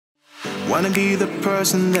Wanna be the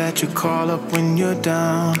person that you call up when you're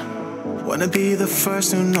down. Wanna be the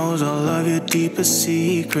first who knows all of your deepest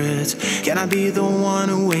secrets. Can I be the one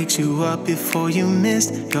who wakes you up before you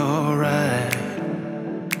missed your ride?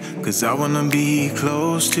 'Cause I wanna be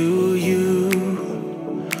close to you,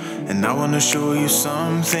 and I wanna show you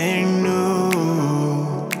something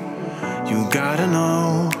new. You gotta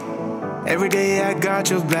know, every day I got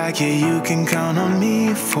your back, yeah, you can count on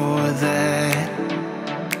me for that.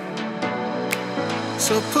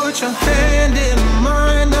 So put your hand in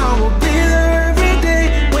mine, I will be there every day.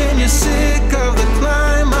 When you're sick of the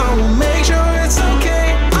climb, I will make sure it's okay.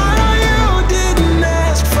 I know you didn't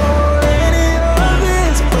ask for any of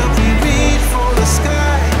this, but we reach for the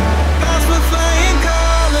sky. Cause we're flying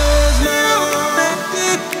colors now.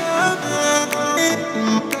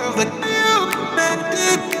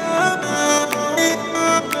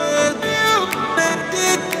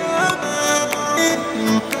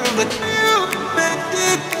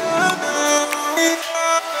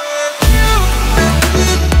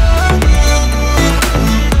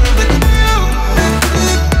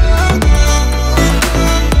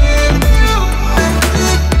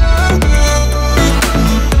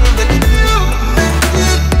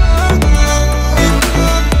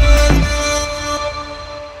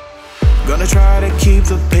 Gonna try to keep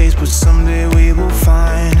the pace, but someday we will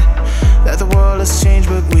find that the world has changed,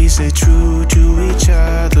 but we stay true to each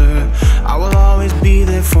other. I will always be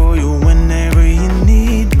there for you whenever you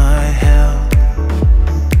need my help.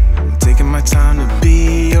 I'm taking my time to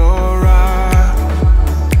be your rock.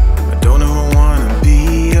 I don't ever wanna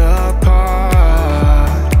be apart.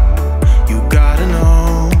 You gotta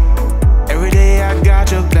know, every day I got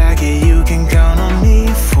your back, yeah, you can count on me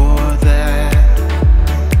for that.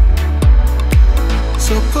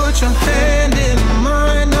 So put your hand in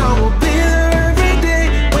mine, I will be there every day.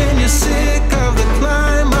 When you're sick of the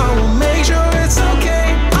climb, I will make sure it's okay.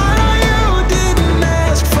 I know you didn't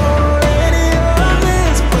ask for any of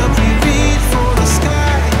this, but we reach for the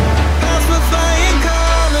sky. Cause we're flying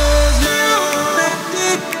colors now.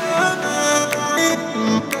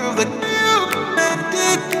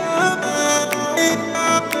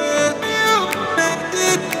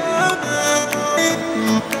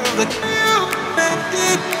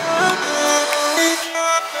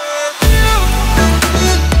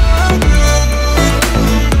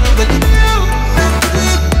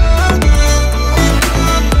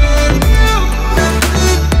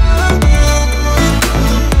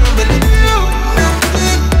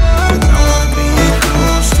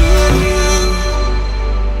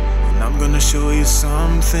 Show you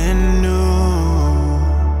something new.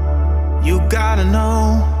 You gotta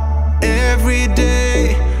know, every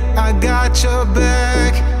day I got your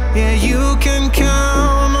back, yeah, you can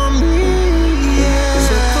count on me, yeah.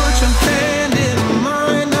 So put your hand in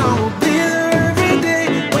mine, I will be there every day.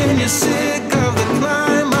 When you're sick of the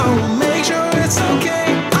climb, I will make sure it's okay.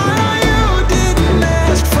 I know you didn't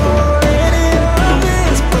ask for any of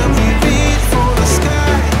this, but we reach for the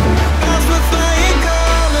sky. Cause we're flying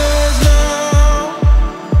colors now.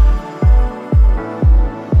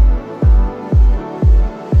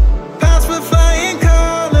 Cause we're flying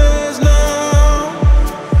colors now.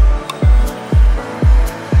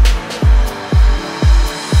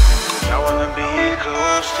 I wanna be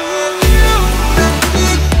close to you.